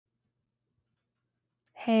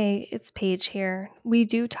Hey, it's Paige here. We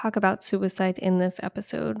do talk about suicide in this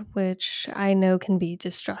episode, which I know can be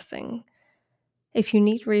distressing. If you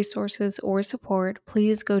need resources or support,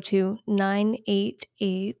 please go to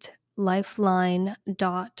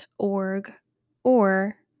 988lifeline.org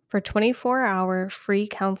or for 24-hour free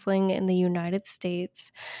counseling in the United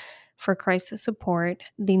States for crisis support,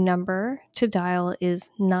 the number to dial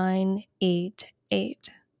is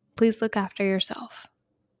 988. Please look after yourself.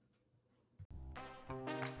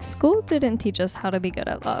 School didn't teach us how to be good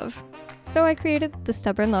at love, so I created the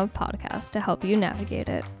Stubborn Love podcast to help you navigate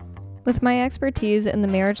it. With my expertise in the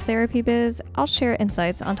marriage therapy biz, I'll share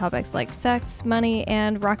insights on topics like sex, money,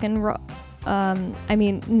 and rock and roll.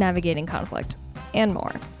 Navigating conflict, and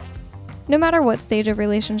more. No matter what stage of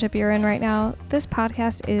relationship you're in right now, this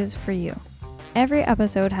podcast is for you. Every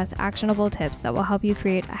episode has actionable tips that will help you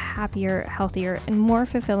create a happier, healthier, and more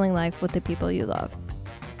fulfilling life with the people you love.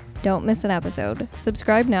 Don't miss an episode.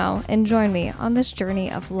 Subscribe now and join me on this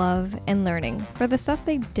journey of love and learning for the stuff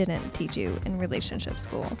they didn't teach you in relationship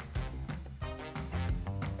school.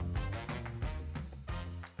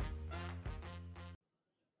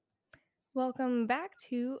 Welcome back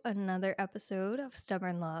to another episode of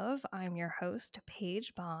Stubborn Love. I'm your host,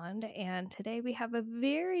 Paige Bond, and today we have a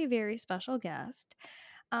very, very special guest.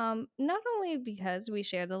 Not only because we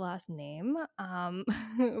share the last name,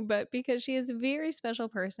 but because she is a very special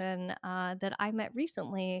person that I met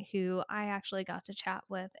recently who I actually got to chat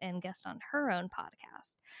with and guest on her own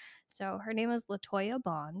podcast. So her name is Toya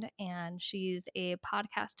Bond, and she's a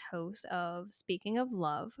podcast host of Speaking of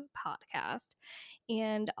Love podcast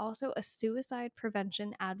and also a suicide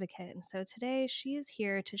prevention advocate. And so today she is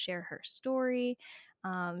here to share her story,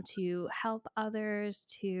 to help others,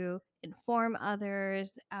 to inform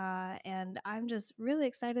others. And I'm just really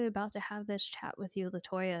excited about to have this chat with you,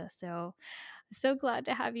 Latoya. So glad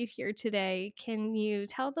to have you here today. Can you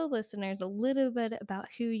tell the listeners a little bit about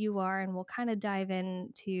who you are? And we'll kind of dive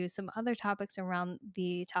into some other topics around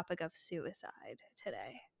the topic of suicide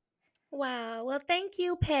today. Wow. Well, thank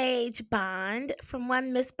you, Paige Bond, from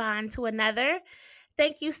one Miss Bond to another.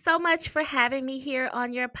 Thank you so much for having me here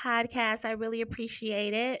on your podcast. I really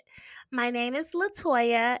appreciate it. My name is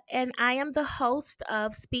Latoya, and I am the host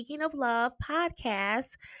of Speaking of Love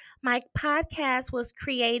podcast. My podcast was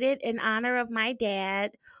created in honor of my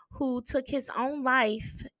dad, who took his own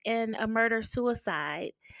life in a murder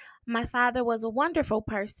suicide. My father was a wonderful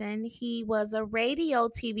person. He was a radio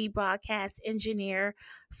TV broadcast engineer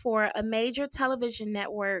for a major television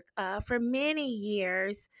network for many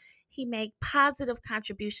years. He made positive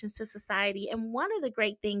contributions to society. And one of the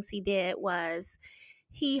great things he did was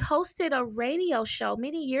he hosted a radio show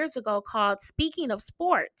many years ago called Speaking of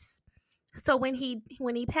Sports. So when he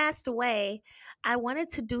passed away, I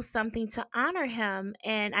wanted to do something to honor him,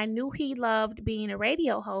 and I knew he loved being a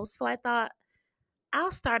radio host, so I thought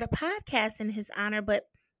I'll start a podcast in his honor, but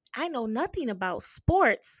I know nothing about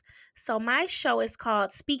sports. So my show is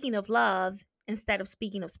called Speaking of Love instead of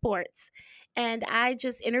Speaking of Sports. And I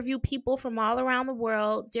just interview people from all around the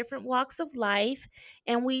world, different walks of life,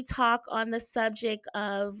 and we talk on the subject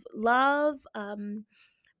of love.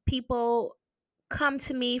 People come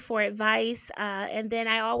to me for advice. And then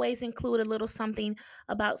I always include a little something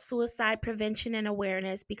about suicide prevention and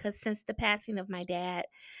awareness because since the passing of my dad,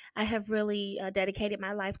 I have really dedicated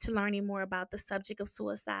my life to learning more about the subject of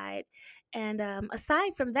suicide. And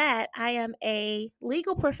aside from that, I am a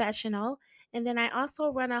legal professional. And then I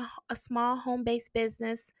also run a small home based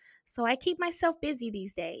business. So I keep myself busy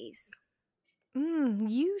these days.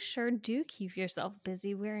 You sure do keep yourself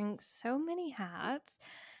busy wearing so many hats.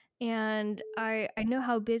 And I know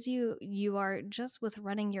how busy you are just with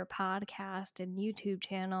running your podcast and YouTube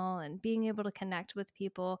channel and being able to connect with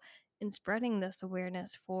people and spreading this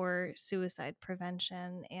awareness for suicide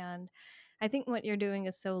prevention. And I think what you're doing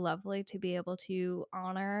is so lovely to be able to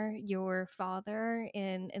honor your father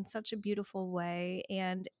in such a beautiful way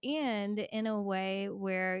and in a way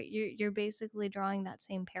where you're basically drawing that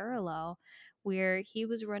same parallel where he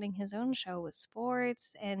was running his own show with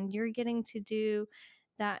sports and you're getting to do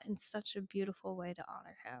that in such a beautiful way to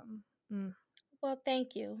honor him. Well,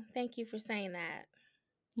 thank you. Thank you for saying that.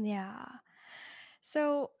 Yeah.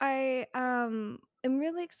 So I am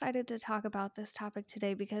really excited to talk about this topic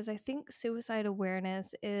today because I think suicide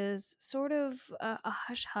awareness is sort of a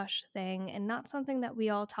hush hush thing and not something that we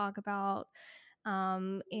all talk about,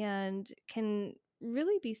 and can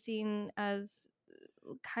really be seen as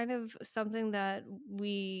kind of something that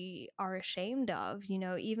we are ashamed of,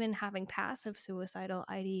 even having passive suicidal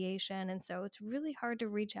ideation. And so it's really hard to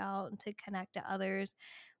reach out and to connect to others,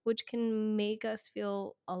 which can make us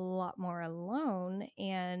feel a lot more alone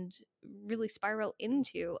and really spiral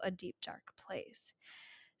into a deep, dark place.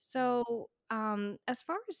 So, as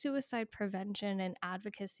far as suicide prevention and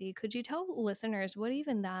advocacy, could you tell listeners what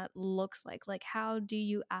even that looks like? Like, how do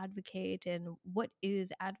you advocate and what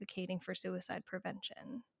is advocating for suicide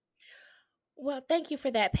prevention? Well, thank you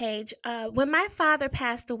for that, Paige. When my father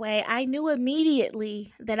passed away, I knew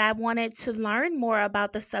immediately that I wanted to learn more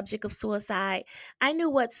about the subject of suicide. I knew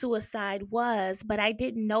what suicide was, but I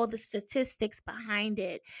didn't know the statistics behind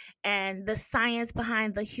it and the science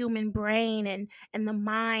behind the human brain and the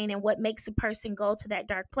mind and what makes a person go to that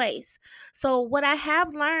dark place. So, what I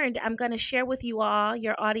have learned, I'm going to share with you all,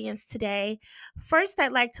 your audience today. First,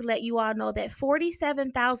 I'd like to let you all know that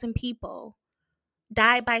 47,000 people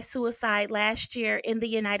died by suicide last year in the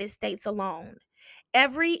United States alone.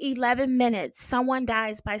 Every 11 minutes, someone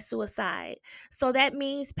dies by suicide. So that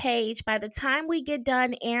means, Paige, by the time we get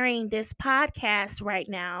done airing this podcast right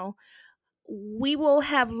now, we will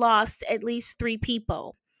have lost at least 3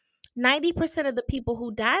 people. 90% of the people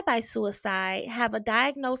who die by suicide have a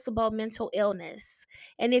diagnosable mental illness.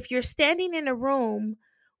 And if you're standing in a room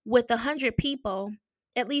with 100 people,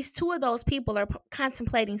 at least two of those people are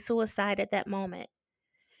contemplating suicide at that moment.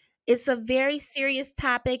 It's a very serious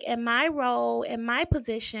topic, and my role and my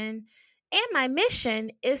position and my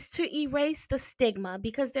mission is to erase the stigma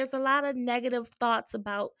because there's a lot of negative thoughts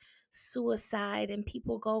about suicide, and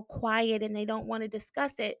people go quiet and they don't want to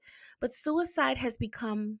discuss it. But suicide has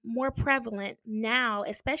become more prevalent now,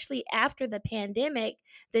 especially after the pandemic,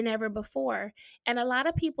 than ever before. And a lot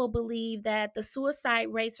of people believe that the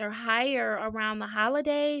suicide rates are higher around the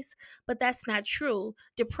holidays, but that's not true.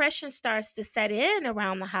 Depression starts to set in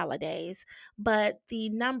around the holidays, but the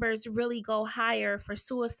numbers really go higher for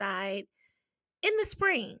suicide in the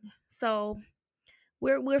spring. So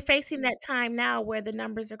we're facing that time now where the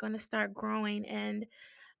numbers are going to start growing, and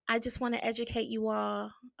I just want to educate you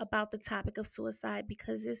all about the topic of suicide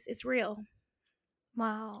because it's real.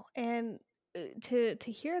 Wow. And to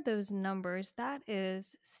hear those numbers, that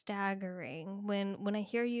is staggering. When I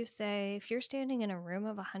hear you say if you're standing in a room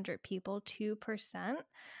of 100 people, 2%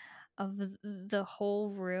 of the whole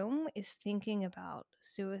room is thinking about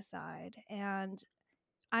suicide. And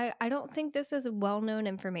I don't think this is well-known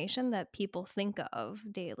information that people think of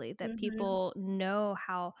daily, that Mhm. people know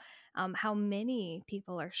how many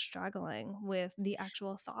people are struggling with the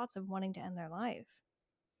actual thoughts of wanting to end their life.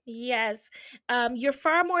 Yes, you're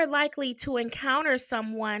far more likely to encounter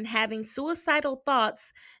someone having suicidal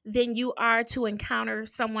thoughts than you are to encounter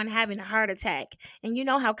someone having a heart attack. And you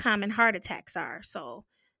know how common heart attacks are. So,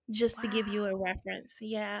 just to give you a Wow. reference.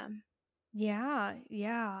 Yeah. Yeah,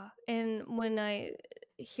 yeah. And when I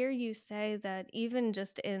hear you say that, even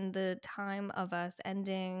just in the time of us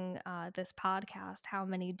ending this podcast, how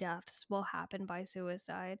many deaths will happen by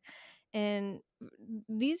suicide? And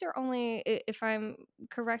these are only, if I'm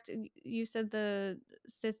correct, you said the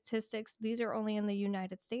statistics, these are only in the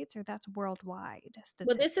United States, or that's worldwide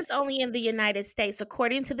Well, this is statistics? only in the United States.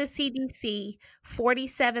 According to the CDC,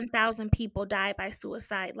 47,000 people died by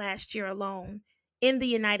suicide last year alone in the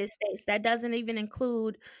United States. That doesn't even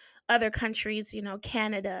include other countries,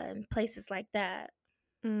 Canada and places like that.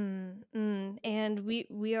 And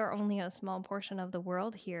we are only a small portion of the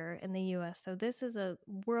world here in the US. So this is a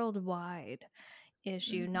worldwide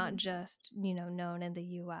issue, not Mhm. just, known in the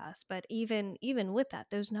US. But even with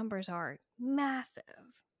that, those numbers are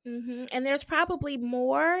massive. And there's probably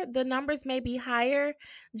more. The numbers may be higher,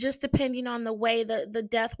 just depending on the way the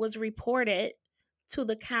death was reported to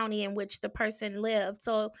the county in which the person lived.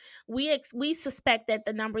 So we suspect that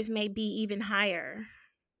the numbers may be even higher.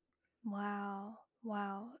 Wow.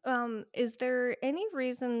 Wow. Is there any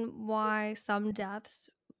reason why some deaths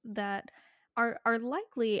that are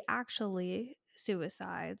likely actually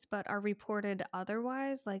suicides but are reported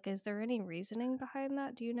otherwise? Like, is there any reasoning behind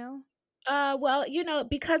that? Do you know? Well,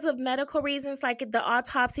 because of medical reasons, like the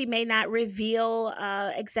autopsy may not reveal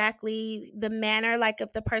exactly the manner. Like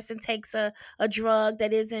if the person takes a drug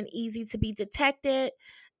that isn't easy to be detected,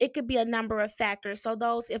 it could be a number of factors. So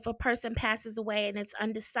if a person passes away and it's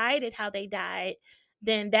undecided how they died,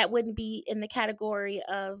 then that wouldn't be in the category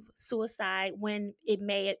of suicide when it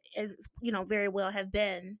may, as very well have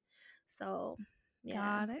been. So,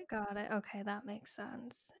 yeah. Got it. Got it. Okay, that makes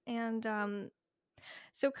sense. And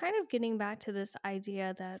so, kind of getting back to this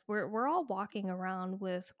idea that we're all walking around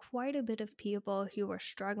with quite a bit of people who are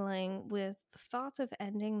struggling with thoughts of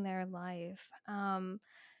ending their life.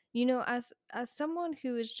 As someone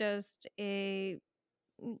who is just a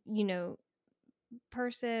you know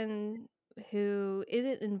person who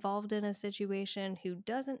isn't involved in a situation, who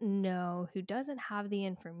doesn't know, who doesn't have the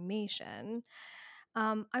information,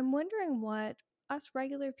 I'm wondering what us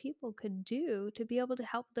regular people could do to be able to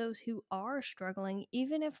help those who are struggling,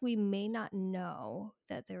 even if we may not know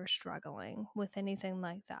that they're struggling with anything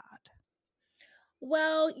like that?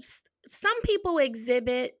 Well, some people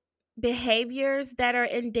exhibit behaviors that are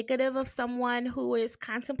indicative of someone who is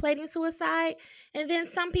contemplating suicide, and then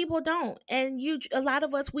some people don't. And a lot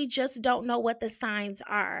of us, we just don't know what the signs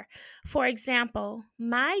are. For example,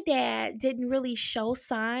 my dad didn't really show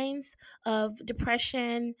signs of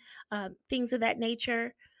depression, things of that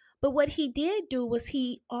nature. But what he did do was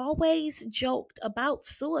he always joked about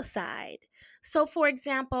suicide. So, for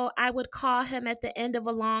example, I would call him at the end of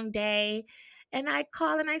a long day, and I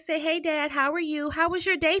call and I say, "Hey dad, how are you? How was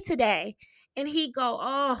your day today?" And he'd go,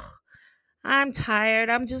 "Oh, I'm tired.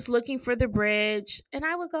 I'm just looking for the bridge." And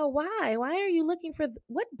I would go, "Why? Why are you looking for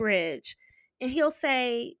what bridge?" And he'll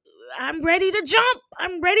say, "I'm ready to jump.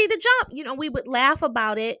 I'm ready to jump." We would laugh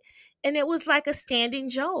about it, and it was like a standing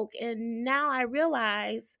joke. And now I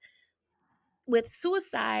realize, with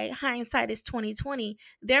suicide, hindsight is 2020.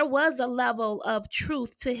 There was a level of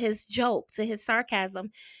truth to his joke, to his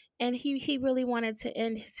sarcasm, and he really wanted to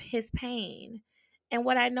end his pain. And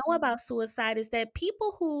what I know about suicide is that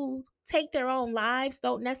people who take their own lives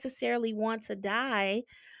don't necessarily want to die.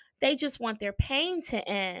 They just want their pain to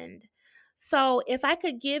end. So if I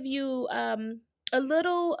could give you a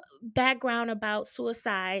little background about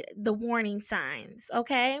suicide, the warning signs,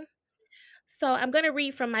 okay? So I'm going to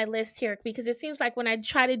read from my list here, because it seems like when I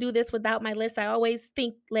try to do this without my list, I always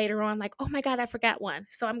think later on like, "Oh my god, I forgot one."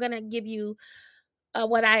 So I'm going to give you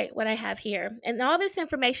what I have here, and all this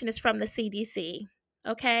information is from the CDC.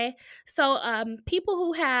 Okay, so people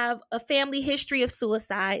who have a family history of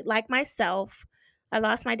suicide, like myself, I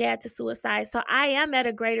lost my dad to suicide, so I am at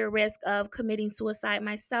a greater risk of committing suicide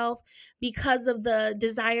myself, because of the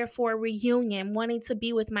desire for a reunion, wanting to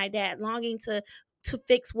be with my dad, longing to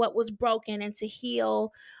fix what was broken and to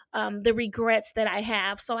heal the regrets that I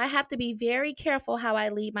have. So I have to be very careful how I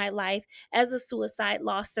lead my life as a suicide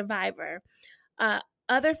loss survivor. uh,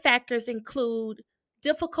 Other factors include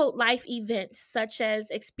difficult life events, such as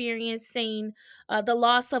experiencing the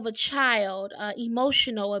loss of a child,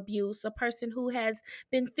 emotional abuse, a person who has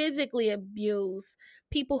been physically abused,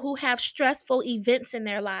 people who have stressful events in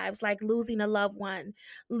their lives, like losing a loved one,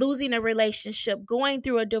 losing a relationship, going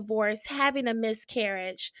through a divorce, having a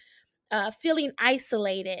miscarriage, feeling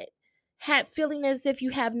isolated, feeling as if you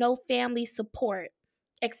have no family support,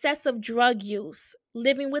 excessive drug use,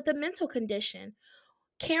 living with a mental condition,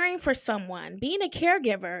 caring for someone. Being a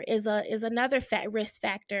caregiver is another risk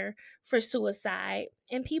factor for suicide.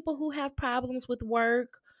 And people who have problems with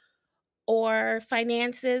work or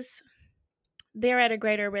finances, they're at a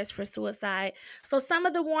greater risk for suicide. So some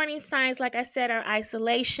of the warning signs, like I said, are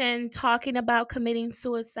isolation, talking about committing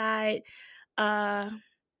suicide, uh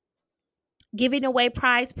giving away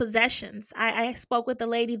prized possessions. I spoke with a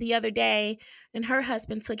lady the other day, and her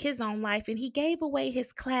husband took his own life, and he gave away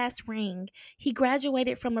his class ring. He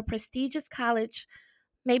graduated from a prestigious college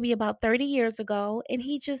maybe about 30 years ago, and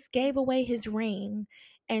he just gave away his ring.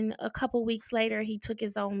 And a couple weeks later, he took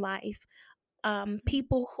his own life.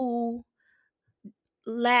 People who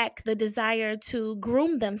lack the desire to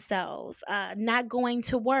groom themselves, not going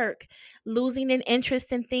to work, losing an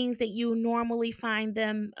interest in things that you normally find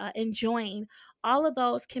them enjoying. All of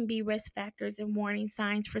those can be risk factors and warning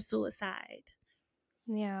signs for suicide.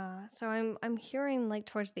 Yeah, so I'm hearing like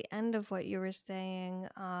towards the end of what you were saying,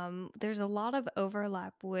 there's a lot of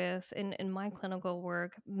overlap with in my clinical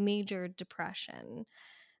work, major depression,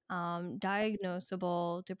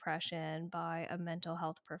 diagnosable depression by a mental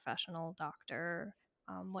health professional, doctor,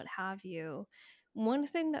 what have you. One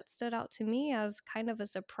thing that stood out to me as kind of a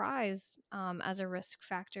surprise, as a risk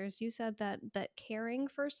factor is you said that caring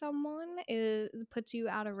for someone puts you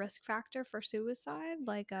at a risk factor for suicide,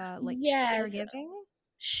 like Yes. caregiving.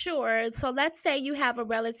 Sure. So let's say you have a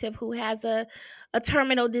relative who has a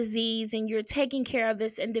terminal disease, and you're taking care of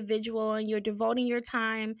this individual, and you're devoting your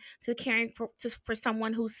time to caring for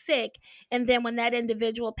someone who's sick. And then when that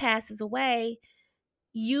individual passes away,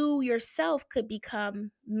 you yourself could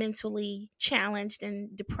become mentally challenged,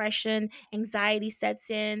 and depression, anxiety sets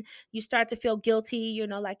in. You start to feel guilty,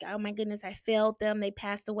 like, "Oh my goodness, I failed them. They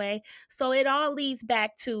passed away." So it all leads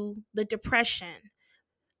back to the depression.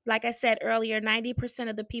 Like I said earlier, 90%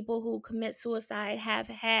 of the people who commit suicide have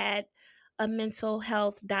had a mental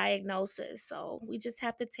health diagnosis. So we just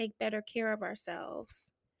have to take better care of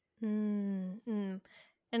ourselves. Mm.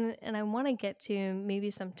 And I want to get to maybe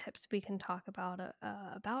some tips we can talk about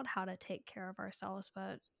how to take care of ourselves,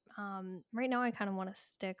 but right now I kind of want to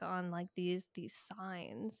stick on like these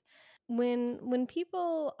signs. when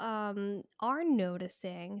people are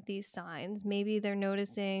noticing these signs, maybe they're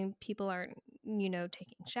noticing people aren't,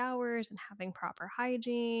 taking showers and having proper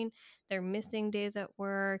hygiene, they're missing days at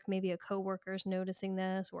work, maybe a coworker's noticing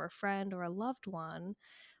this, or a friend or a loved one.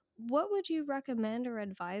 What would you recommend or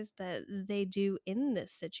advise that they do in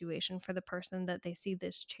this situation for the person that they see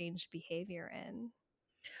this changed behavior in?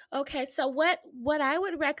 Okay, so what I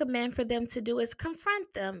would recommend for them to do is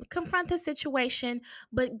confront them, confront the situation,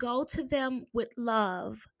 but go to them with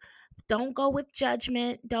love. Don't go with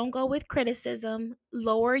judgment, don't go with criticism.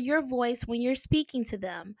 Lower your voice when you're speaking to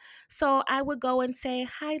them. So I would go and say,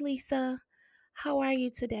 "Hi Lisa, how are you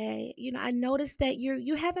today? I noticed that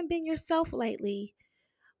you haven't been yourself lately.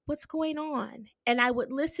 What's going on?" And I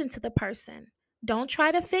would listen to the person. Don't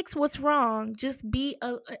try to fix what's wrong. Just be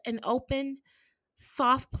an open,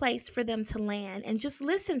 soft place for them to land and just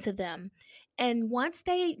listen to them. And once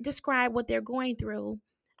they describe what they're going through,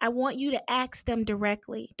 I want you to ask them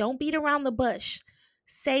directly. Don't beat around the bush.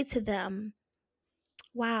 Say to them,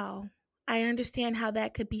 "Wow, I understand how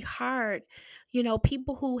that could be hard.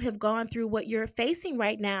 People who have gone through what you're facing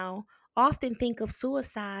right now often think of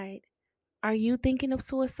suicide. Are you thinking of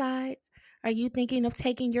suicide? Are you thinking of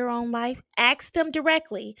taking your own life?" Ask them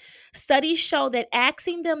directly. Studies show that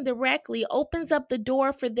asking them directly opens up the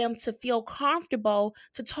door for them to feel comfortable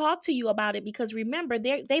to talk to you about it, because remember,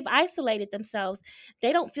 they've isolated themselves.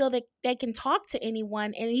 They don't feel that they can talk to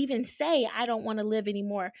anyone and even say, "I don't want to live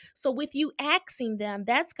anymore." So with you asking them,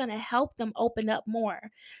 that's going to help them open up more.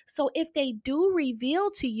 So if they do reveal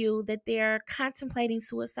to you that they're contemplating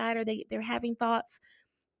suicide, or they're having thoughts,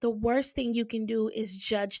 the worst thing you can do is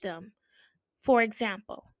judge them. For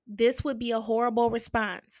example, this would be a horrible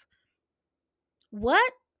response.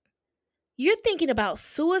 "What? You're thinking about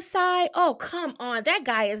suicide? Oh, come on. That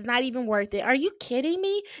guy is not even worth it. Are you kidding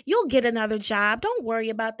me? You'll get another job. Don't worry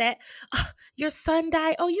about that. Your son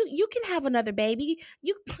died. Oh, you can have another baby.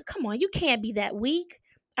 You come on, you can't be that weak.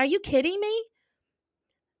 Are you kidding me?"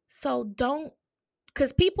 So don't,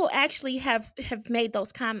 because people actually have made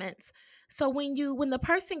those comments. So when the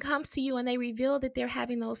person comes to you and they reveal that they're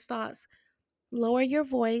having those thoughts, lower your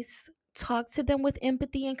voice, talk to them with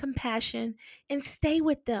empathy and compassion, and stay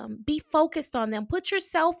with them. Be focused on them. Put your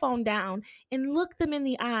cell phone down and look them in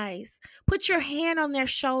the eyes. Put your hand on their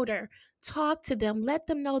shoulder. Talk to them. Let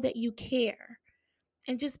them know that you care,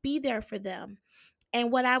 and just be there for them.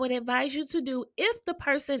 And what I would advise you to do, if the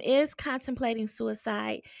person is contemplating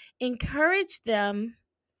suicide, encourage them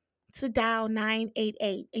to dial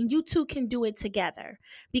 988, and you two can do it together.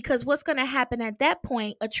 Because what's going to happen at that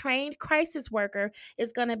point, a trained crisis worker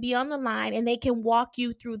is going to be on the line and they can walk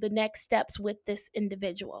you through the next steps with this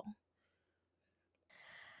individual.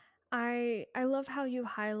 I love how you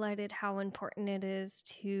highlighted how important it is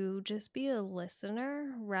to just be a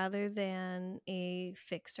listener rather than a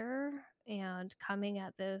fixer, and coming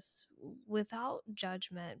at this without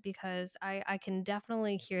judgment, because I can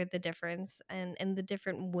definitely hear the difference and the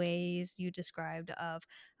different ways you described of,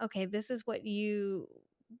 okay, this is what you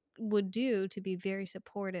would do to be very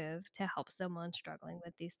supportive to help someone struggling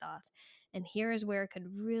with these thoughts. And here is where it could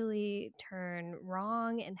really turn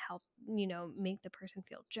wrong and help, make the person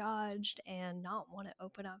feel judged and not want to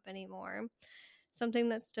open up anymore. Something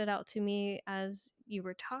that stood out to me as you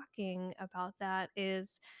were talking about that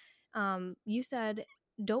is, you said,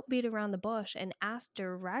 don't beat around the bush and ask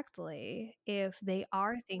directly if they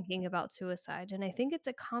are thinking about suicide. And I think it's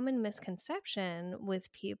a common misconception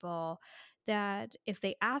with people that if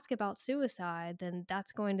they ask about suicide, then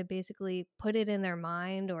that's going to basically put it in their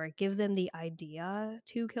mind or give them the idea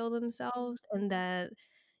to kill themselves, and that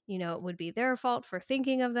it would be their fault for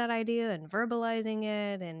thinking of that idea and verbalizing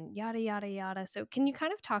it and yada, yada, yada. So, can you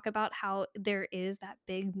kind of talk about how there is that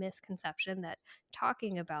big misconception that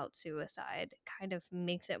talking about suicide kind of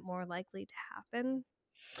makes it more likely to happen?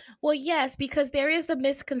 Well, yes, because there is a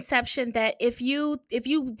misconception that if you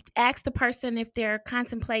ask the person if they're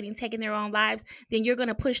contemplating taking their own lives, then you're going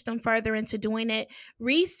to push them further into doing it.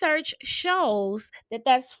 Research shows that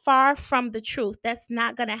that's far from the truth. That's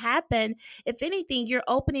not going to happen. If anything, you're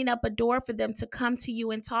opening up a door for them to come to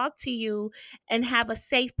you and talk to you and have a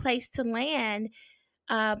safe place to land,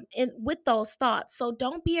 with those thoughts. So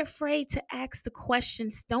don't be afraid to ask the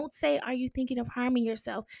questions. Don't say, "Are you thinking of harming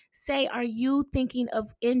yourself?" Say, "Are you thinking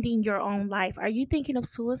of ending your own life? Are you thinking of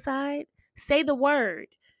suicide?" Say the word.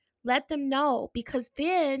 Let them know, because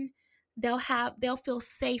then they'll feel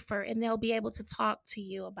safer and they'll be able to talk to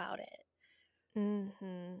you about it.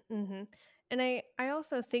 Mhm, mhm. And I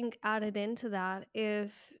also think added into that,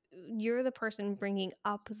 if you're the person bringing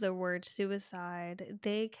up the word suicide,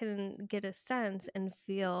 they can get a sense and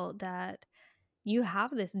feel that you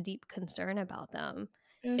have this deep concern about them.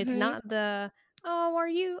 It's Mhm. not the, "Oh, are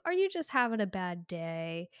you just having a bad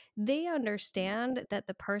day?" They understand that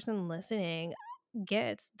the person listening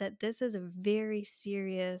gets that this is a very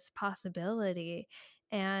serious possibility,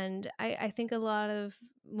 and I think a lot of,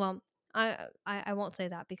 well, I won't say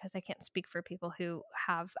that because I can't speak for people who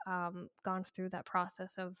have, gone through that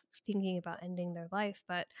process of thinking about ending their life,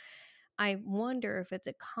 but I wonder if it's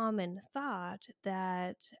a common thought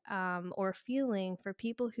that, or feeling for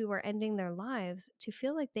people who are ending their lives to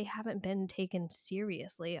feel like they haven't been taken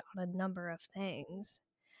seriously on a number of things.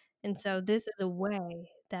 And so this is a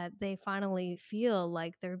way that they finally feel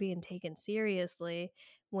like they're being taken seriously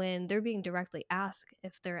when they're being directly asked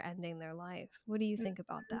if they're ending their life. What do you think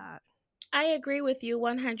about that? I agree with you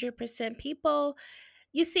 100%. People,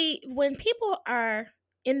 you see, when people are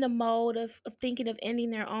in the mode of thinking of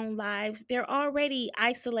ending their own lives, they're already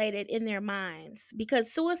isolated in their minds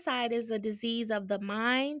because suicide is a disease of the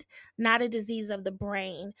mind, not a disease of the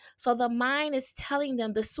brain. So the mind is telling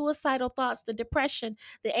them the suicidal thoughts, the depression,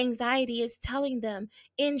 the anxiety is telling them,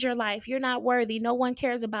 end your life. You're not worthy. No one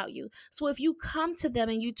cares about you. So if you come to them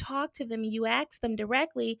and you talk to them and you ask them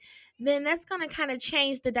directly, then that's going to kind of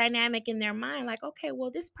change the dynamic in their mind. Like, okay,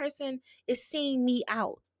 well, this person is seeing me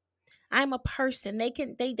out. I'm a person.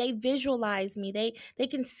 They visualize me. They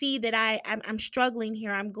can see that I'm struggling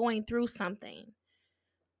here. I'm going through something.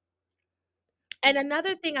 And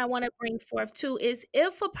another thing I want to bring forth too is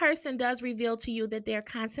if a person does reveal to you that they're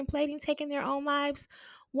contemplating taking their own lives,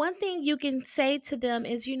 one thing you can say to them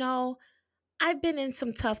is, I've been in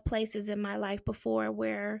some tough places in my life before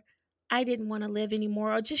where I didn't want to live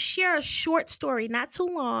anymore, or just share a short story, not too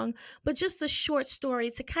long, but just a short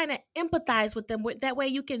story to kind of empathize with them. That way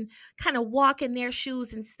you can kind of walk in their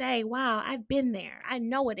shoes and say, wow, I've been there. I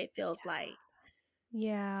know what it feels like.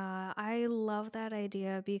 Yeah, I love that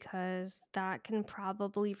idea because that can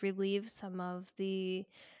probably relieve some of the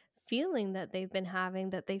feeling that they've been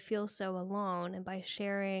having that they feel so alone. And by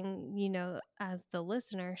sharing, as the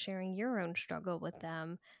listener, sharing your own struggle with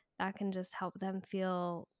them, that can just help them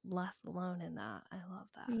feel less alone in that. I love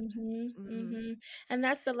that. Mhm, Hmm. mhm, and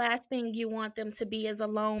that's the last thing you want them to be is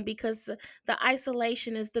alone because the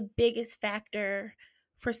isolation is the biggest factor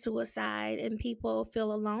for suicide, and people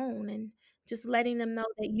feel alone, and just letting them know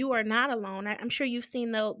that you are not alone. I'm sure you've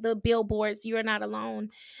seen the billboards, "You are not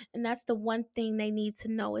alone," and that's the one thing they need to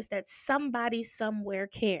know is that somebody somewhere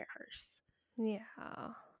cares.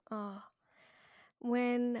 Yeah. Oh.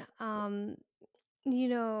 When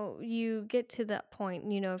you get to that point,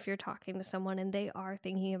 if you're talking to someone and they are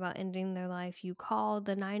thinking about ending their life, you call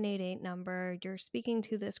the 988 number, you're speaking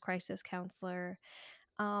to this crisis counselor.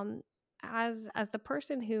 Um, as the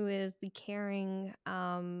person who is the caring,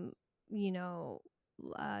 you know,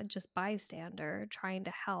 just bystander trying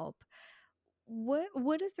to help,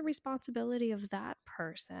 what is the responsibility of that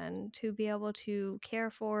person to be able to care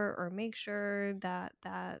for or make sure that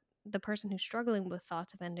the person who's struggling with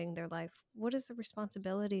thoughts of ending their life, what is the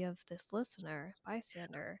responsibility of this listener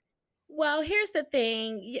bystander? Well, here's the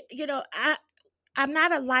thing, I'm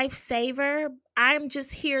not a lifesaver. I'm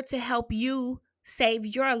just here to help you save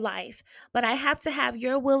your life. But I have to have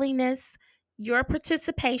your willingness, your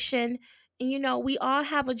participation. And we all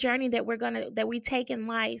have a journey that we take in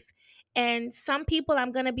life. And some people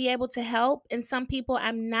I'm going to be able to help, and some people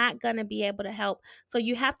I'm not going to be able to help. So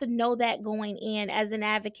you have to know that going in as an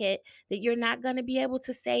advocate that you're not going to be able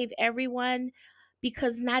to save everyone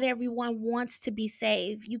because not everyone wants to be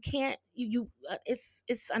saved. You can't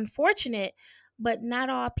it's unfortunate, but not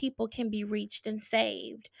all people can be reached and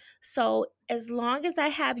saved. So, as long as I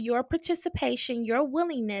have your participation, your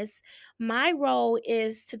willingness, my role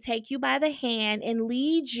is to take you by the hand and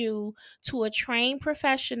lead you to a trained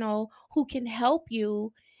professional who can help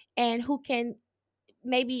you and who can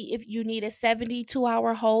maybe if you need a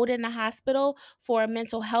 72-hour hold in the hospital for a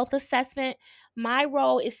mental health assessment. My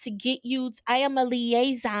role is to get you, I am a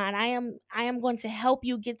liaison. I am going to help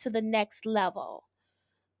you get to the next level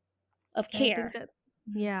of And I think care. that,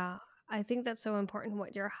 yeah, I think that's so important.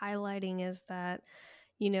 What you're highlighting is that,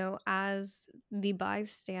 as the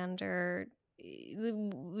bystander,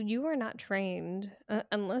 you are not trained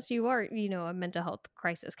unless you are, a mental health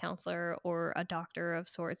crisis counselor or a doctor of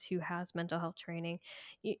sorts who has mental health training.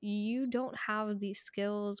 You don't have the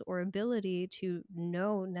skills or ability to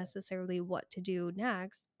know necessarily what to do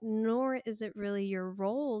next, nor is it really your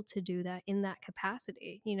role to do that in that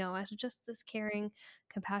capacity, as just this caring,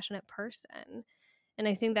 compassionate person. And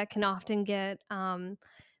I think that can often get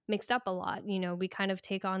mixed up a lot. We kind of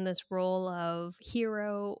take on this role of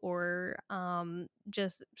hero or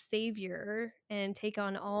just savior and take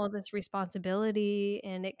on all of this responsibility.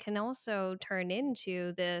 And it can also turn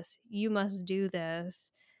into this, you must do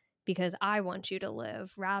this because I want you to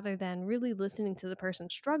live, rather than really listening to the person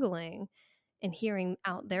struggling and hearing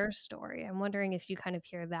out their story. I'm wondering if you kind of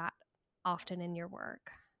hear that often in your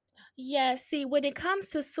work. Yeah, see, when it comes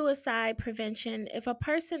to suicide prevention, if a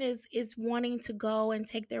person is wanting to go and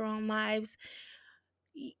take their own lives,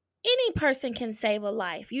 y- any person can save a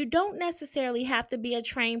life. You don't necessarily have to be a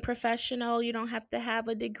trained professional. You don't have to have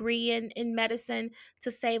a degree in medicine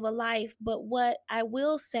to save a life. But what I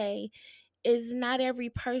will say is not every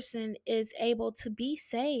person is able to be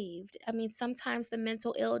saved. I mean, sometimes the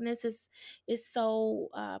mental illness is so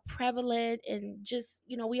prevalent, and just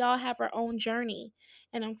we all have our own journey,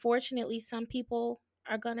 and unfortunately, some people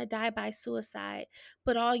are gonna die by suicide.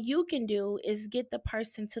 But all you can do is get the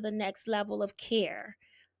person to the next level of care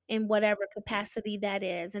in whatever capacity that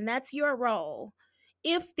is, and that's your role.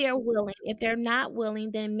 If they're willing, if they're not willing,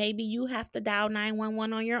 then maybe you have to dial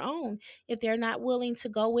 911 on your own. If they're not willing to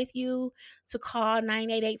go with you to call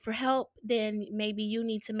 988 for help, then maybe you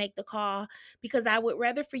need to make the call, because I would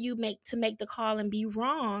rather for you make the call and be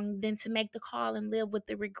wrong than to make the call and live with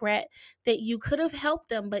the regret that you could have helped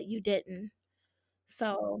them but you didn't.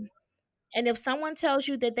 So, and if someone tells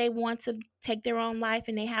you that they want to take their own life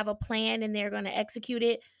and they have a plan and they're going to execute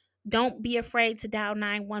it, don't be afraid to dial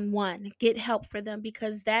 911. Get help for them,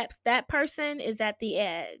 because that person is at the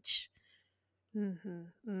edge.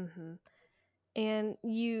 Mhm. Mhm. And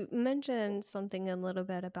you mentioned something a little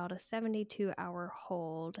bit about a 72-hour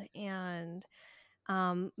hold, and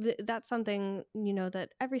that's something that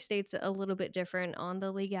every state's a little bit different on the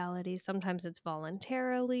legality. Sometimes it's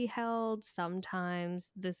voluntarily held, sometimes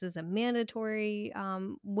this is a mandatory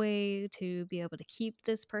way to be able to keep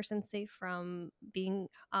this person safe from being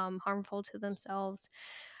harmful to themselves.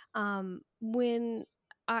 When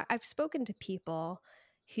I've spoken to people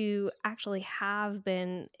who actually have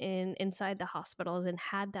been inside the hospitals and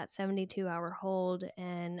had that 72-hour hold,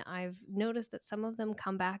 and I've noticed that some of them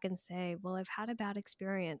come back and say, well, I've had a bad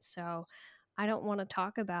experience, so I don't want to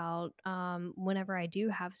talk about whenever I do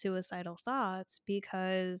have suicidal thoughts,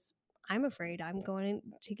 because I'm afraid I'm going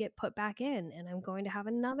to get put back in and I'm going to have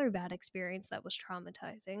another bad experience that was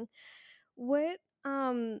traumatizing. What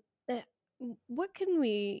eh, what can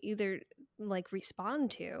we either like respond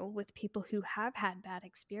to with people who have had bad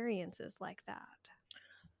experiences like that?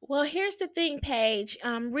 Well, here's the thing, Paige.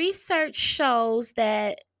 Research shows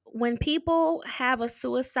that when people have a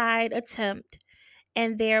suicide attempt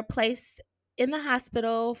and they're placed in the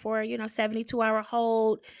hospital for 72-hour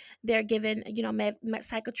hold, they're given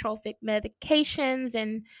psychotropic medications,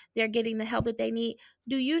 and they're getting the help that they need.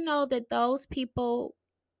 Do you know that those people,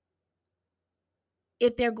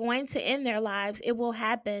 if they're going to end their lives, it will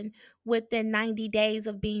happen within 90 days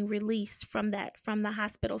of being released from the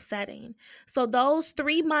hospital setting. So those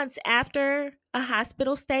 3 months after a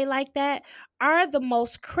hospital stay like that are the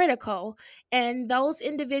most critical, and those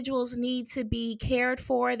individuals need to be cared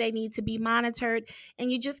for, they need to be monitored,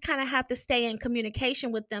 and you just kind of have to stay in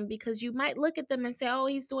communication with them, because you might look at them and say, "Oh,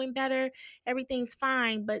 he's doing better, everything's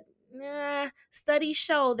fine," but studies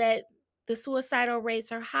show that the suicidal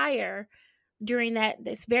rates are higher during that.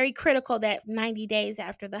 It's very critical, that 90 days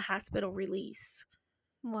after the hospital release.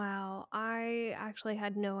 Wow, I actually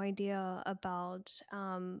had no idea about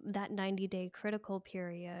that 90-day critical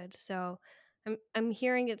period. So I'm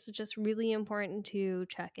hearing it's just really important to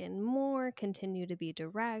check in more, continue to be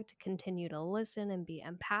direct, continue to listen and be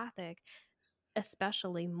empathic,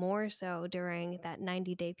 especially more so during that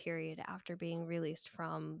 90-day period after being released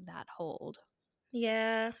from that hold.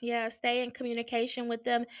 Yeah, yeah, stay in communication with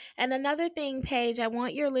them. And another thing, Paige, I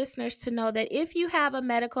want your listeners to know that if you have a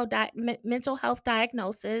mental health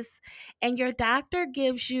diagnosis and your doctor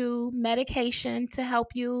gives you medication to help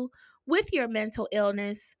you with your mental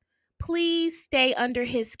illness, please stay under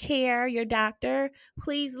his care, your doctor.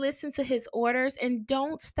 Please listen to his orders and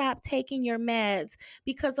don't stop taking your meds,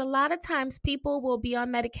 because a lot of times people will be on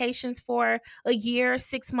medications for a year,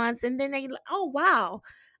 6 months, and then oh, wow,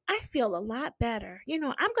 I feel a lot better.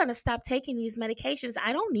 I'm going to stop taking these medications.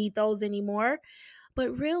 I don't need those anymore.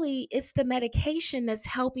 But really, it's the medication that's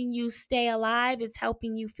helping you stay alive. It's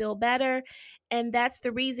helping you feel better. And that's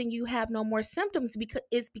the reason you have no more symptoms, because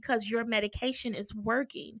it's because your medication is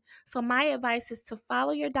working. So my advice is to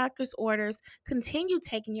follow your doctor's orders, continue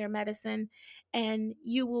taking your medicine, and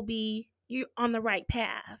you will be you on the right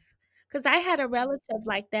path. because I had a relative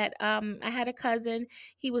like that. I had a cousin.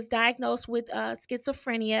 He was diagnosed with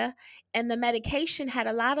schizophrenia, and the medication had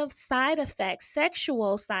a lot of side effects,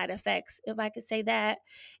 sexual side effects, if I could say that.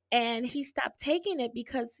 And he stopped taking it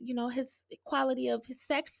because his quality of his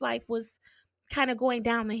sex life was kind of going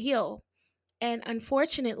down the hill. And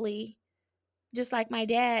unfortunately, just like my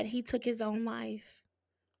dad, he took his own life.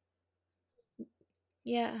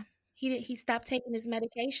 Yeah. He stopped taking his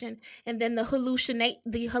medication, and then the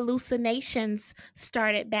hallucinations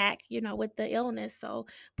started back, with the illness. So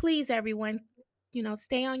please, everyone,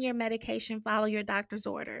 stay on your medication, follow your doctor's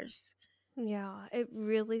orders. Yeah, it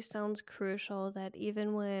really sounds crucial that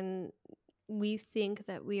even when we think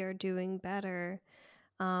that we are doing better,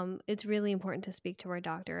 it's really important to speak to our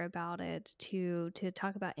doctor about it, to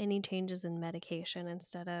talk about any changes in medication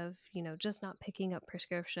instead of just not picking up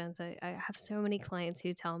prescriptions. I have so many clients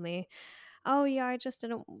who tell me, oh yeah, I just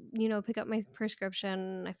didn't pick up my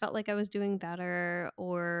prescription. I felt like I was doing better,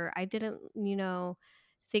 or I didn't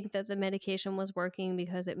think that the medication was working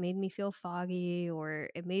because it made me feel foggy or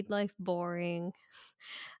it made life boring.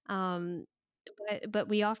 um but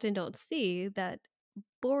we often don't see that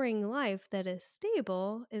boring life that is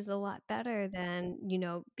stable is a lot better than,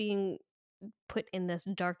 being put in this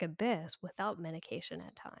dark abyss without medication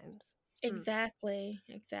at times. Hmm. Exactly,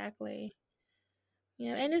 exactly.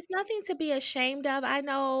 Yeah, and it's nothing to be ashamed of. I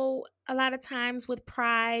know a lot of times with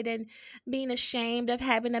pride and being ashamed of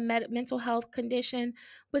having a mental health condition,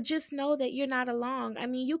 but just know that you're not alone. I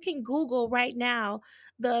mean, you can Google right now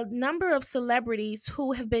the number of celebrities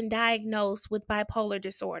who have been diagnosed with bipolar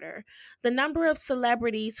disorder, the number of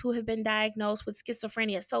celebrities who have been diagnosed with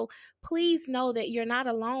schizophrenia. So please know that you're not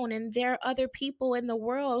alone, and there are other people in the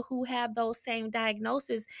world who have those same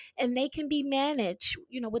diagnoses, and they can be managed,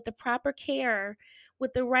 with the proper care,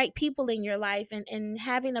 with the right people in your life, and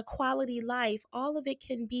having a quality life. All of it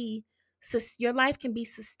can be your life can be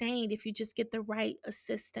sustained if you just get the right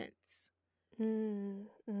assistance.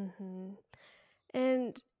 Mm-hmm.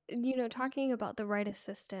 And, talking about the right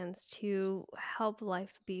assistance to help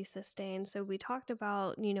life be sustained. So, we talked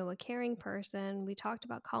about, a caring person, we talked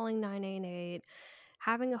about calling 988,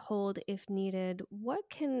 having a hold if needed.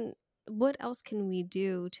 What else can we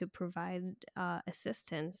do to provide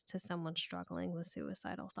assistance to someone struggling with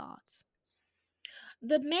suicidal thoughts?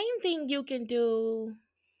 The main thing you can do,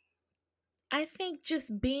 I think,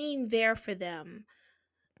 just being there for them,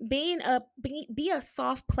 be a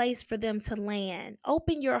soft place for them to land.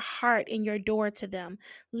 Open your heart and your door to them.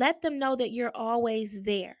 Let them know that you're always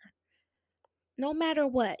there. No matter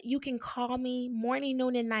what, you can call me morning,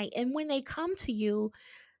 noon, and night. And when they come to you,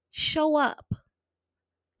 show up.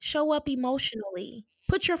 Show up emotionally.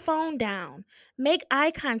 Put your phone down. Make eye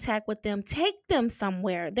contact with them. Take them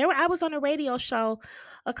somewhere. I was on a radio show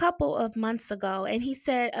a couple of months ago, and he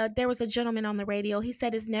said there was a gentleman on the radio. He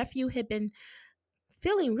said his nephew had been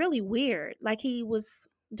feeling really weird, like he was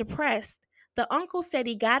depressed. The uncle said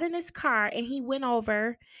he got in his car and he went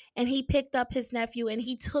over and he picked up his nephew and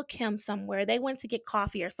he took him somewhere. They went to get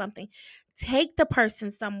coffee or something. Take the person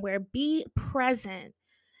somewhere. Be present.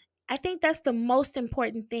 I think that's the most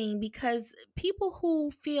important thing, because people who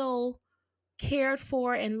feel cared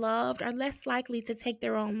for and loved are less likely to take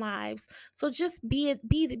their own lives. So just be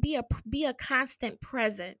a constant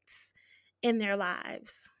presence in their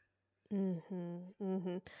lives. Mm-hmm.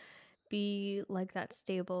 Mm-hmm. Be like that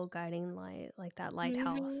stable guiding light, like that Mhm.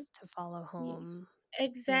 lighthouse to follow home. Yeah.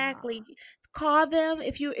 Exactly. Call them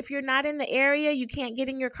if you're not in the area, you can't get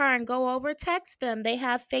in your car and go over, text them. They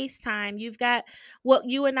have FaceTime. You've got what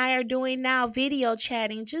you and I are doing now, video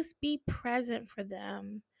chatting. Just be present for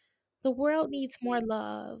them. The world needs more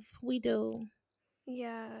love. We do.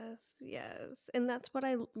 Yes, yes. And that's what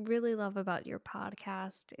really love about your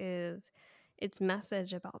podcast is its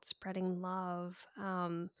message about spreading love.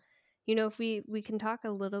 If we can talk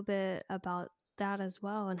a little bit about that as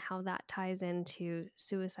well and how that ties into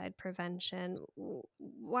suicide prevention.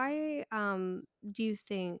 Why do you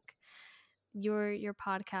think your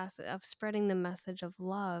podcast of spreading the message of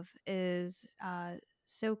love is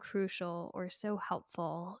so crucial or so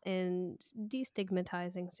helpful in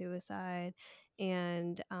destigmatizing suicide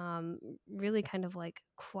and really kind of like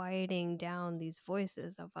quieting down these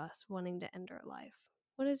voices of us wanting to end our life?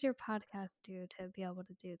 What does your podcast do to be able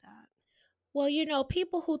to do that? Well,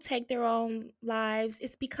 people who take their own lives,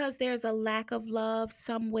 it's because there's a lack of love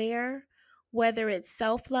somewhere, whether it's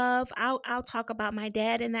self-love. I'll talk about my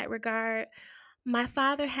dad in that regard. My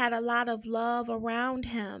father had a lot of love around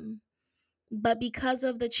him, but because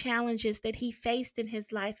of the challenges that he faced in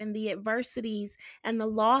his life and the adversities and the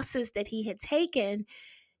losses that he had taken,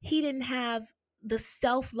 he didn't have the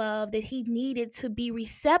self-love that he needed to be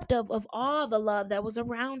receptive of all the love that was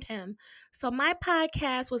around him. So my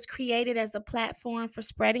podcast was created as a platform for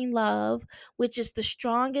spreading love, which is the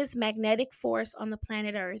strongest magnetic force on the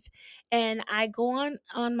planet Earth. And I go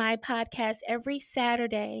on my podcast every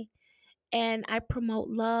Saturday, and I promote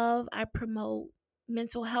love, I promote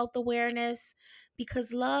mental health awareness,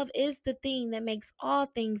 because love is the thing that makes all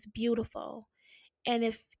things beautiful. And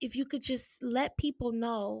if you could just let people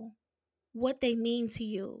know what they mean to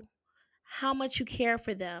you, how much you care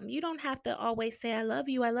for them. You don't have to always say, I love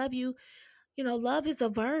you, I love you. You know, love is a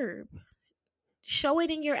verb. Show it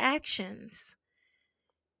in your actions,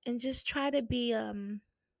 and just try to be a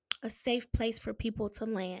safe place for people to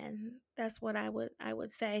land. That's what I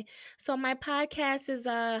would say. So my podcast is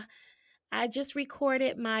I just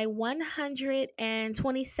recorded my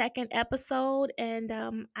 122nd episode, and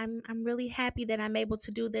I'm really happy that I'm able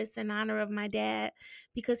to do this in honor of my dad,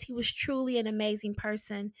 because he was truly an amazing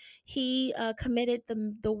person. He committed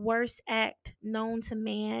the worst act known to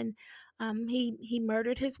man. He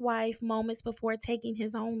murdered his wife moments before taking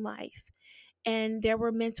his own life, and there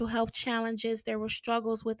were mental health challenges. There were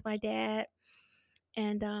struggles with my dad,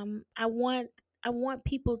 and I want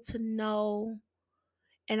people to know,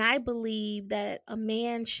 and I believe that a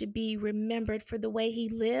man should be remembered for the way he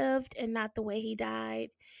lived and not the way he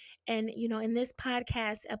died. And, in this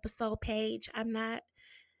podcast episode page, I'm not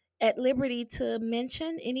at liberty to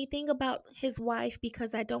mention anything about his wife,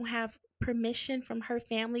 because I don't have permission from her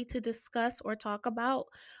family to discuss or talk about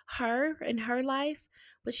her and her life.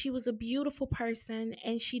 But she was a beautiful person,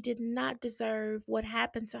 and she did not deserve what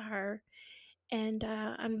happened to her. And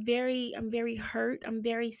I'm very hurt. I'm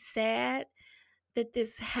very sad that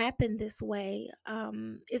this happened this way.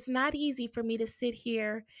 It's not easy for me to sit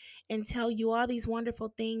here and tell you all these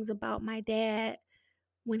wonderful things about my dad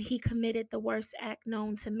when he committed the worst act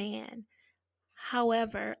known to man.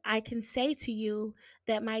 However, I can say to you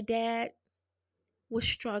that my dad was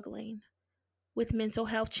struggling with mental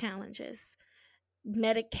health challenges,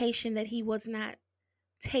 medication that he was not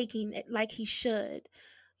taking it like he should.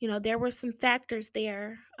 There were some factors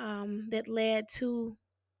there that led to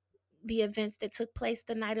the events that took place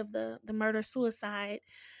the night of the murder suicide.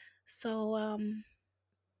 So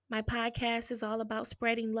my podcast is all about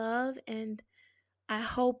spreading love, and I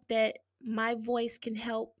hope that my voice can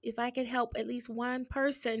help. If I could help at least one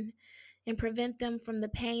person and prevent them from the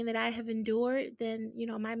pain that I have endured, then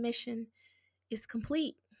my mission is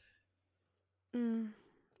complete. Mm,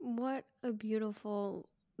 what a beautiful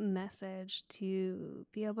message to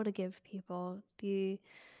be able to give people, the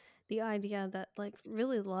idea that like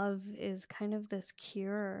really love is kind of this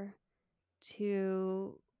cure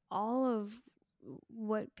to all of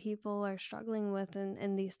what people are struggling with,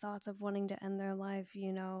 and these thoughts of wanting to end their life.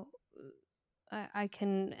 I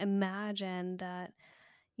can imagine that,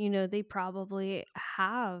 they probably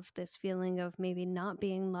have this feeling of maybe not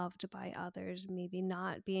being loved by others, maybe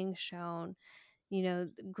not being shown,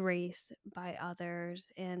 grace by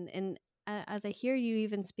others. And as I hear you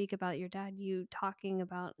even speak about your dad, you talking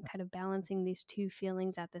about kind of balancing these two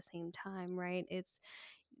feelings at the same time, right? It's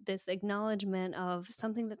this acknowledgement of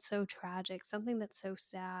something that's so tragic, something that's so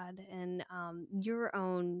sad, and your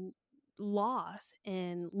own loss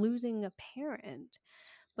in losing a parent,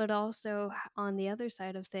 but also on the other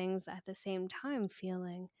side of things at the same time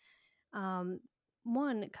feeling um,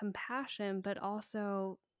 one, compassion, but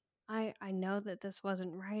also I know that this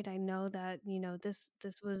wasn't right. I know that this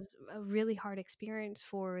was a really hard experience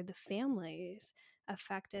for the families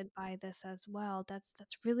affected by this as well. That's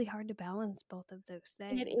really hard to balance both of those It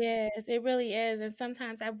things. is. It really is. And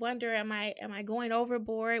sometimes I wonder, am I going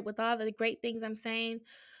overboard with all the great things I'm saying?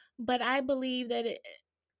 But I believe that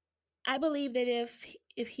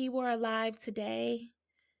if he were alive today,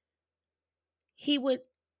 he would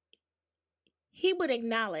he would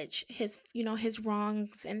acknowledge his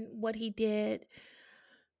wrongs and what he did.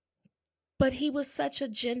 But he was such a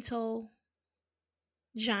gentle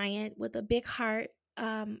giant with a big heart.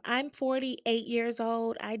 I'm 48 years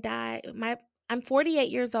old. I'm 48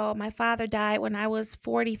 years old. My father died when I was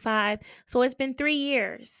 45. So it's been 3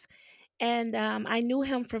 years. And I knew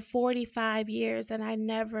him for 45 years, and I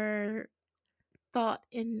never thought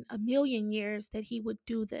in a million years that he would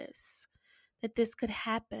do this, that this could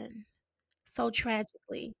happen so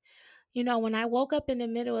tragically. When I woke up in the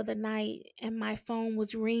middle of the night and my phone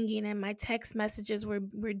was ringing and my text messages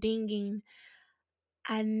were dinging,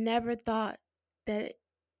 I never thought that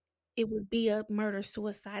it would be a murder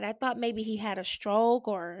suicide. I thought maybe he had a stroke,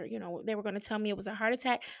 or, they were going to tell me it was a heart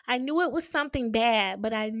attack. I knew it was something bad,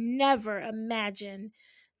 but I never imagined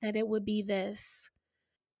that it would be this.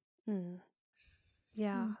 Hmm.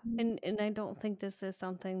 Yeah, Mhm. and I don't think this is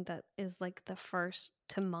something that is, like, the first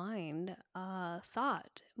to mind,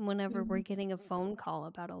 thought whenever we're Mhm. getting a phone call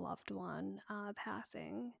about a loved one,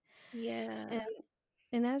 passing. And Yeah.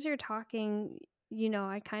 and as you're talking,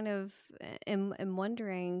 I kind of am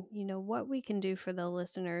wondering, what we can do for the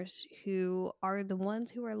listeners who are the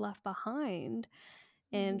ones who are left behind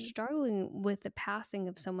and Mhm. struggling with the passing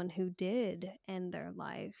of someone who did end their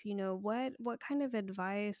life. What kind of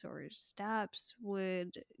advice or steps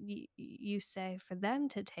would you say for them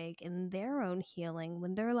to take in their own healing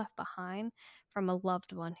when they're left behind from a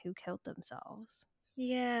loved one who killed themselves?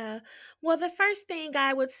 Yeah. Well, the first thing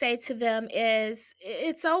I would say to them is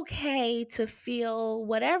it's okay to feel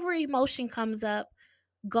whatever emotion comes up,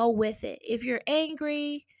 go with it. If you're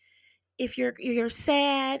angry, if you're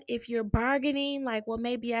sad, if you're bargaining like, well,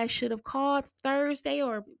 maybe I should have called Thursday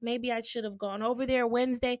or maybe I should have gone over there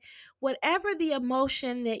Wednesday, whatever the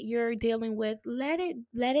emotion that you're dealing with, let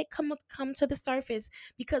it come to the surface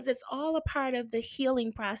because it's all a part of the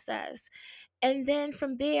healing process. And then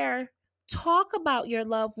from there, talk about your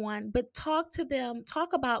loved one, but talk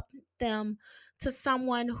about them to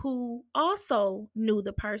someone who also knew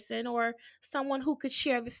the person or someone who could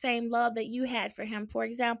share the same love that you had for him. For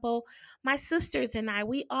example, my sisters and I,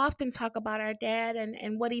 we often talk about our dad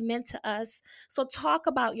and what he meant to us. So talk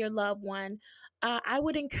about your loved one. I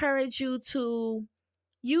would encourage you to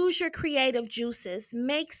use your creative juices.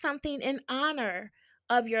 Make something in honor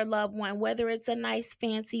of your loved one, whether it's a nice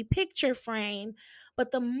fancy picture frame.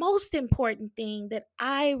 But the most important thing that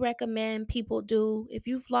I recommend people do if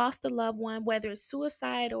you've lost a loved one, whether it's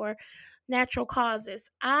suicide or natural causes,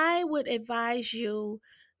 I would advise you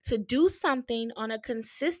to do something on a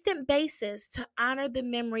consistent basis to honor the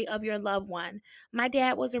memory of your loved one. My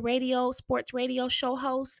dad was a sports radio show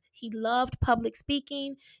host. He loved public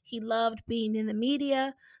speaking. He loved being in the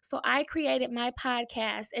media. So I created my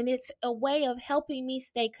podcast, and it's a way of helping me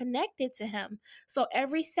stay connected to him. So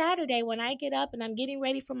every Saturday when I get up and I'm getting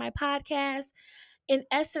ready for my podcast, in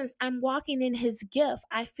essence, I'm walking in his gift.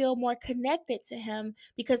 I feel more connected to him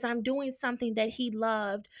because I'm doing something that he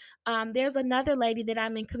loved. There's another lady that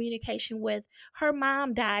I'm in communication with. Her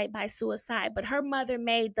mom died by suicide, but her mother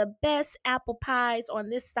made the best apple pies on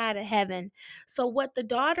this side of heaven. So, what the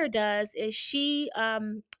daughter does is she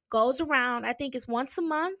goes around, I think it's once a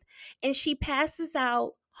month, and she passes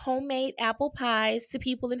out homemade apple pies to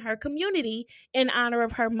people in her community in honor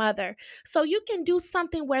of her mother. So you can do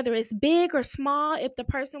something, whether it's big or small. If the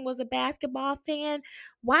person was a basketball fan,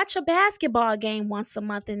 watch a basketball game once a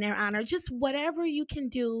month in their honor. Just whatever you can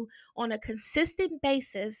do on a consistent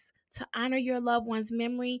basis to honor your loved one's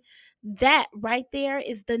memory. That right there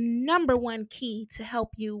is the number one key to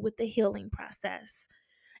help you with the healing process.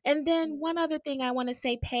 And then one other thing I want to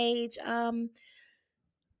say, Paige,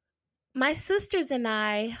 my sisters and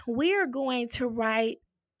we are going to write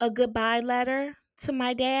a goodbye letter to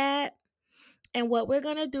my dad. And what we're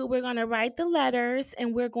going to do, we're going to write the letters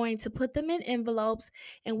and we're going to put them in envelopes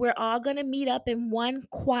and we're all going to meet up in one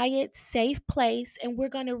quiet, safe place and we're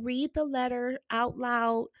going to read the letter out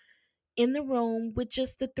loud in the room with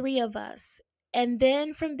just the three of us. And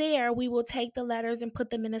then from there, we will take the letters and put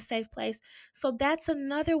them in a safe place. So that's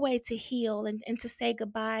another way to heal and to say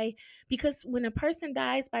goodbye. Because when a person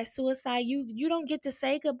dies by suicide, you don't get to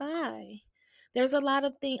say goodbye. There's a lot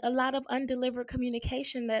of undelivered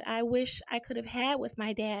communication that I wish I could have had with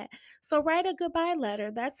my dad. So write a goodbye letter.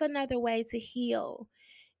 That's another way to heal.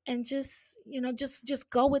 And just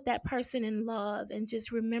go with that person in love and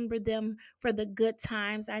just remember them for the good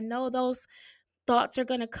times. I know those thoughts are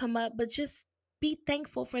going to come up, but just be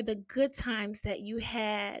thankful for the good times that you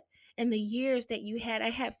had and the years that you had. I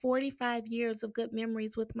had 45 years of good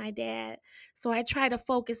memories with my dad. So I try to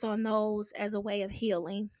focus on those as a way of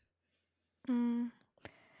healing. Mm.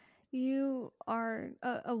 You are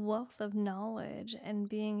a wealth of knowledge and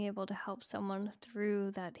being able to help someone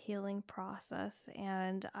through that healing process.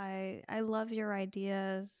 And I love your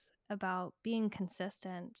ideas about being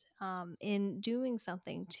consistent in doing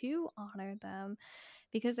something to honor them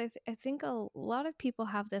because I think a lot of people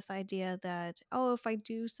have this idea that, oh, if I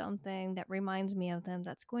do something that reminds me of them,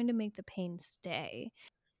 that's going to make the pain stay.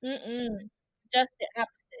 Mm-mm. Just the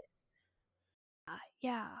opposite.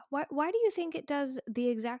 Yeah. Why do you think it does the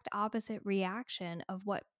exact opposite reaction of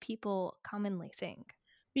what people commonly think?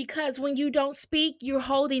 Because when you don't speak, you're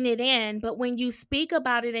holding it in. But when you speak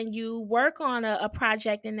about it and you work on a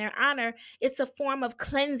project in their honor, it's a form of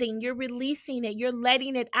cleansing. You're releasing it, you're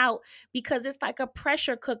letting it out because it's like a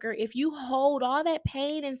pressure cooker. If you hold all that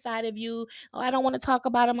pain inside of you, oh, I don't want to talk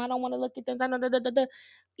about them, I don't want to look at them, da, da, da, da, da, da,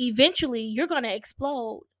 eventually you're going to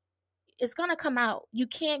explode. It's going to come out. You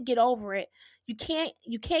can't get over it. You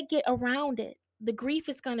can't get around it. The grief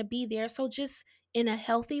is going to be there. So just in a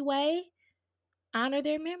healthy way, honor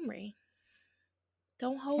their memory.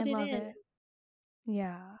 Don't I hold it love in. it.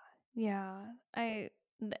 Yeah. Yeah. I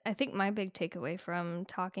think my big takeaway from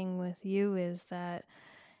talking with you is that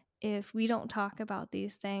if we don't talk about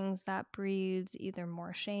these things, that breeds either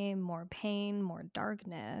more shame, more pain, more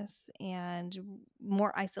darkness, and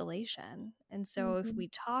more isolation. And so if Mhm. we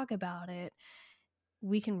talk about it,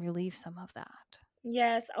 we can relieve some of that.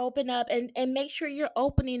 Yes, open up and make sure you're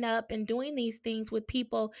opening up and doing these things with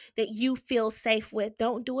people that you feel safe with.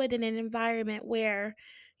 Don't do it in an environment where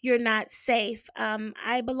you're not safe.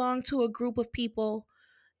 I belong to a group of people,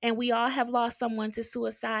 and we all have lost someone to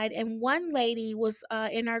suicide. And one lady was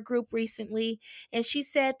in our group recently, and she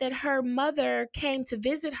said that her mother came to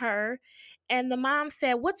visit her, and the mom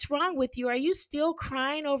said, "What's wrong with you? Are you still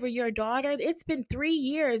crying over your daughter? It's been 3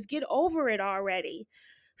 years. Get over it already."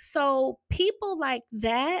 So, people like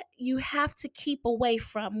that, you have to keep away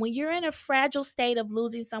from. When you're in a fragile state of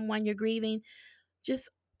losing someone you're grieving, just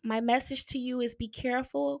my message to you is be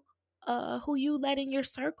careful who you let in your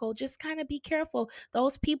circle. Just kind of be careful.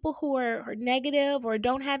 Those people who are negative or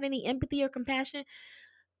don't have any empathy or compassion,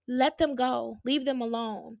 let them go. Leave them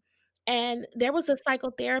alone. And there was a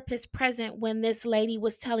psychotherapist present when this lady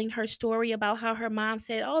was telling her story about how her mom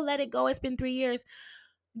said, "Oh, let it go. It's been 3 years."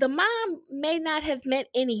 The mom may not have meant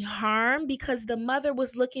any harm because the mother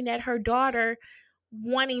was looking at her daughter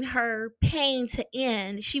wanting her pain to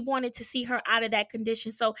end. She wanted to see her out of that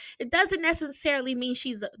condition. So it doesn't necessarily mean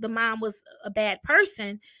the mom was a bad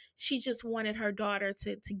person. She just wanted her daughter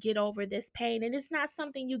to get over this pain. And it's not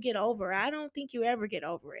something you get over. I don't think you ever get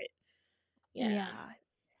over it. Yeah. Yeah.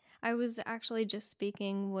 I was actually just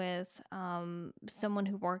speaking with someone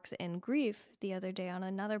who works in grief the other day on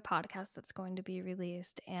another podcast that's going to be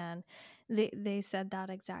released, and they said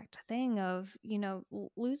that exact thing of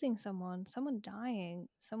losing someone dying,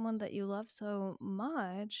 someone that you love so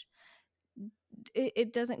much.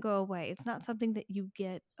 It doesn't go away. It's not something that you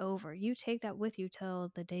get over. You take that with you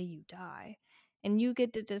till the day you die. And you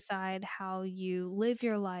get to decide how you live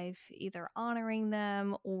your life, either honoring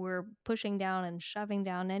them or pushing down and shoving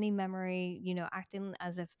down any memory, acting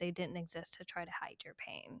as if they didn't exist to try to hide your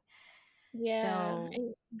pain. Yeah. So,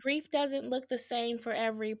 And grief doesn't look the same for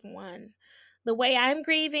everyone. The way I'm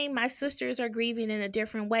grieving, my sisters are grieving in a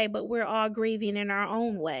different way, but we're all grieving in our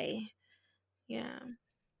own way. Yeah.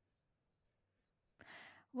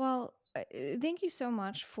 well, thank you so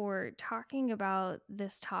much for talking about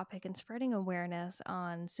this topic and spreading awareness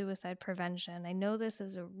on suicide prevention. I know this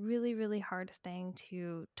is a really, really hard thing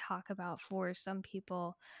to talk about for some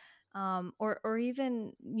people, or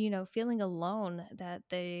even feeling alone that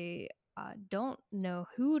they don't know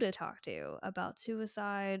who to talk to about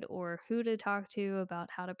suicide or who to talk to about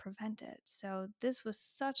how to prevent it. So this was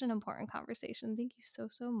such an important conversation. Thank you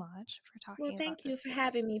so much for Well, talking about thank you this for today.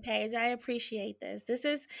 having me, Paige. I appreciate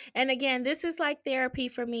this. And again, this is like therapy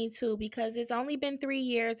for me too, because it's only been 3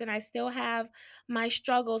 years and I still have my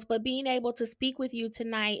struggles. But being able to speak with you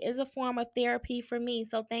tonight is a form of therapy for me.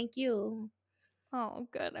 So thank you. Oh,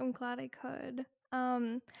 good. I'm glad I could.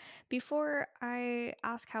 Before I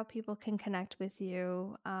ask how people can connect with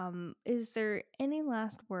you, is there any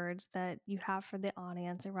last words that you have for the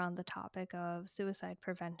audience around the topic of suicide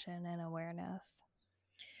prevention and awareness?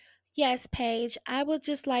 Yes, Paige, I would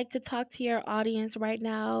just like to talk to your audience right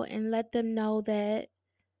now and let them know that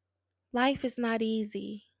life is not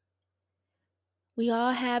easy. We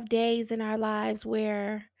all have days in our lives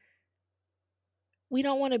where we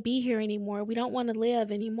don't want to be here anymore. We don't want to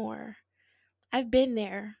live anymore. I've been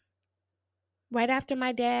there. Right after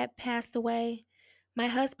my dad passed away, my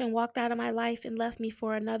husband walked out of my life and left me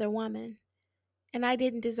for another woman. And I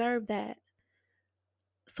didn't deserve that.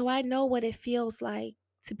 So I know what it feels like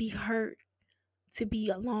to be hurt, to be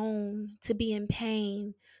alone, to be in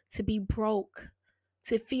pain, to be broke,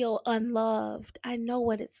 to feel unloved. I know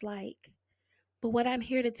what it's like. But what I'm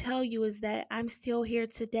here to tell you is that I'm still here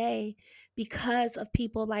today because of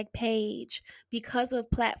people like Paige, because of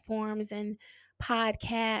platforms and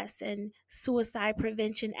podcasts and suicide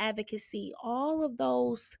prevention advocacy. All of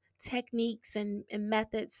those techniques and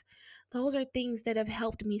methods, those are things that have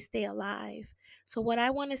helped me stay alive. So, what I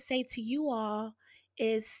want to say to you all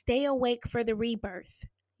is stay awake for the rebirth.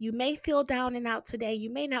 You may feel down and out today.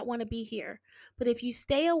 You may not want to be here. But if you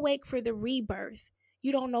stay awake for the rebirth,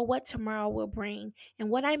 you don't know what tomorrow will bring. And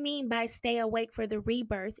what I mean by stay awake for the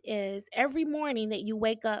rebirth is every morning that you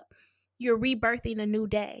wake up, you're rebirthing a new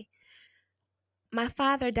day. My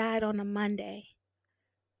father died on a Monday.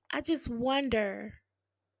 I just wonder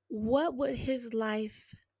what would his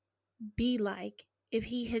life be like if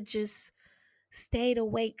he had just stayed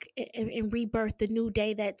awake and rebirthed the new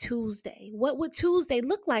day, that Tuesday. What would Tuesday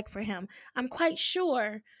look like for him? I'm quite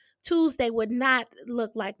sure Tuesday would not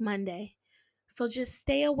look like Monday. So just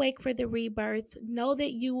stay awake for the rebirth. Know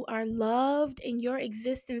that you are loved and your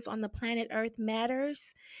existence on the planet Earth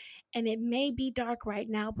matters. And it may be dark right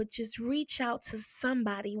now, but just reach out to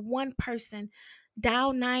somebody, one person.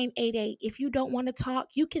 Dial 988. If you don't want to talk,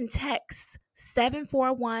 you can text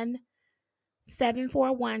 741-741.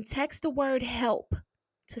 Text the word help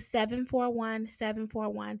to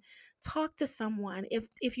 741-741. Talk to someone.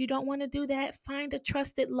 If you don't want to do that, find a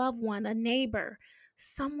trusted loved one, a neighbor,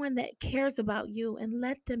 someone that cares about you, and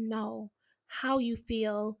let them know how you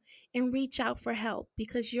feel and reach out for help,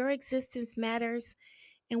 because your existence matters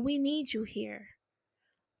and we need you here.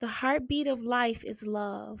 The heartbeat of life is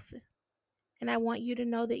love, and I want you to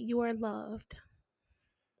know that you are loved.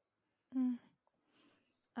 Mm.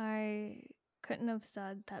 I couldn't have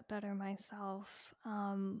said that better myself.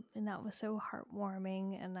 And that was so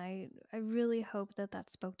heartwarming. And I really hope that that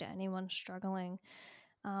spoke to anyone struggling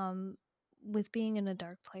um, with being in a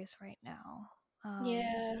dark place right now. Um,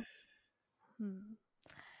 Yeah. hmm.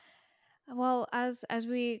 Well, as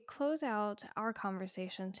we close out our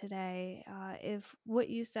conversation today, if what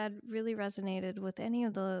you said really resonated with any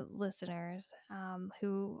of the listeners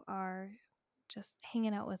who are just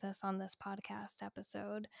hanging out with us on this podcast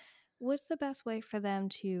episode, what's the best way for them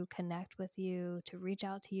to connect with you, to reach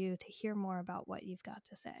out to you, to hear more about what you've got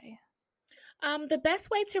to say? The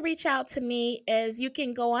best way to reach out to me is you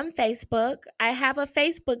can go on Facebook. I have a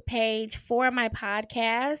Facebook page for my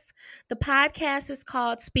podcast. The podcast is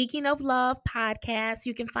called Speaking of Love Podcast.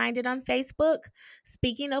 You can find it on Facebook,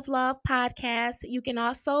 Speaking of Love Podcast. You can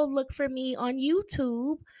also look for me on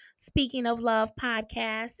YouTube, Speaking of Love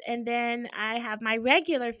Podcast. And then I have my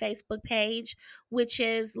regular Facebook page, which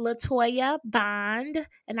is Latoya Bond,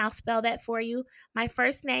 and I'll spell that for you. My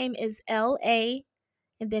first name is LA,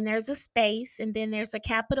 and then there's a space, and then there's a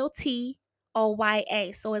capital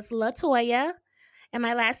Toya. So it's Latoya, and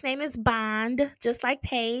my last name is Bond, just like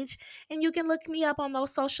Paige. And you can look me up on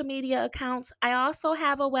those social media accounts. I also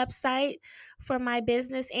have a website for my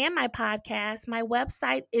business and my podcast. My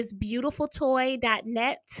website is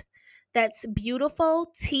beautifultoy.net. That's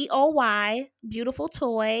beautiful, Toy,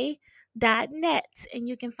 beautifultoy.net. And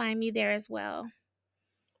you can find me there as well.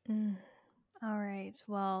 Mm. All right.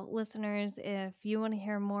 Well, listeners, if you want to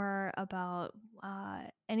hear more about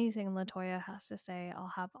anything Latoya has to say,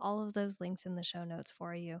 I'll have all of those links in the show notes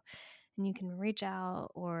for you. And you can reach out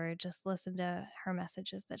or just listen to her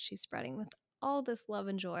messages that she's spreading with all this love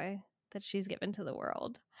and joy that she's given to the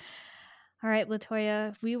world. All right,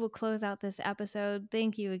 Latoya, we will close out this episode.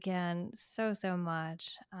 Thank you again so, so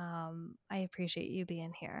much. I appreciate you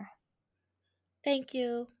being here. Thank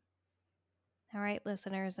you. All right,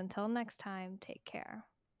 listeners, until next time, take care.